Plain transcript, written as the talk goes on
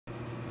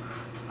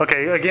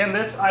Okay, again,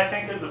 this I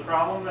think is a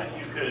problem that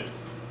you could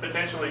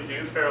potentially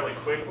do fairly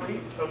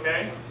quickly,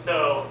 okay?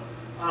 So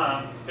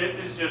this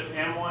is just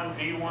M1,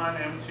 V1,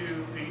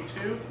 M2,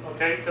 V2,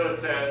 okay? So it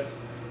says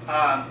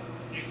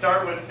you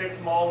start with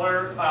 6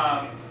 molar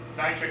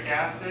nitric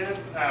acid,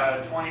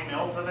 20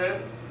 mils of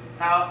it.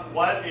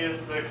 What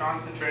is the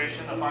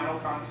concentration, the final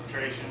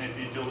concentration if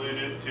you dilute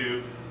it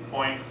to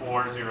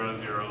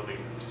 0.400 liters,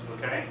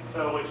 okay?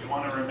 So what you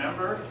want to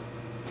remember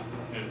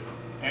is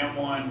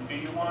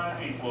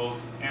M1V1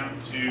 equals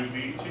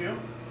M2V2.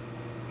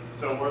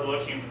 So we're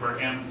looking for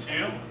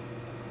M2.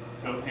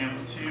 So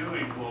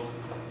M2 equals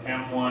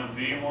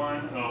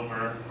M1V1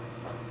 over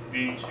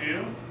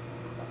V2.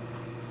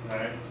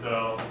 Okay,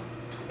 so,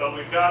 but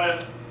we've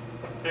got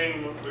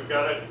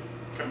to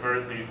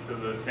convert these to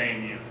the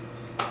same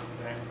units.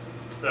 Okay,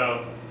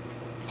 so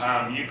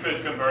you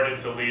could convert it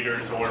to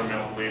liters or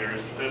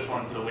milliliters. This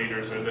one to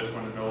liters or this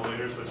one to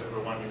milliliters, whichever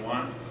one you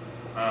want.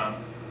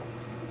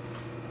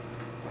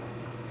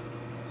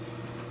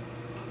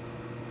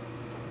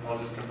 I'll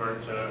just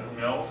convert to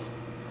mils.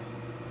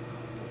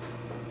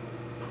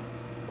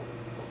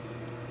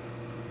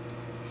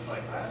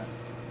 Like that.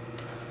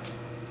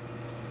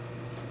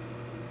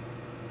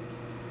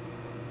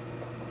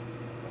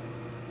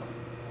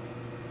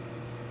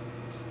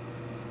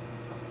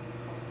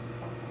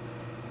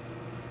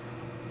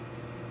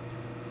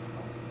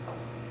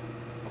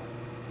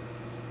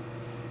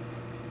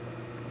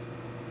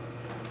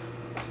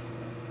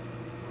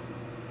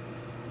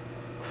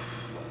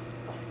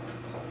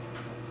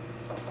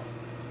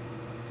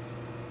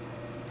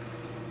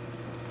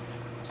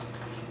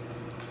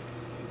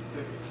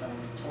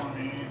 Times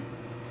 20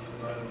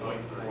 divided by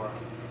 4.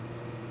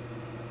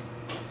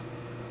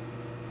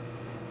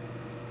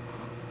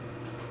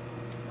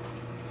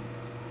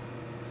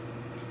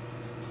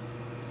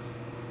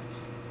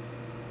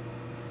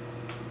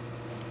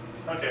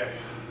 Okay,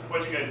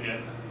 what'd you guys get?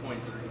 0.3.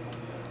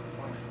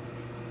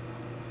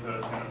 So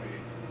it's going to be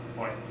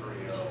 0.30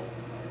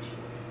 actually.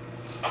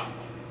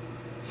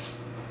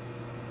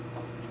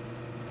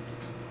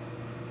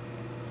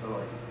 So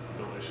like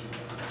dilution.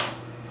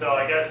 So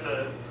I guess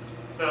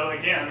so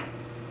again,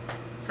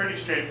 pretty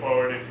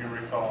straightforward if you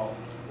recall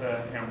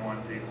the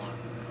M1, V1,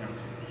 M2,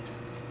 V2.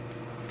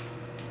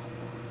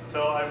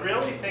 So I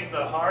really think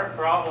the hard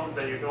problems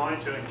that you're going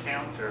to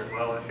encounter,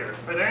 well here,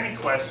 are there any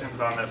questions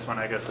on this one?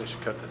 I guess I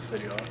should cut this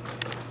video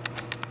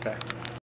off. Okay.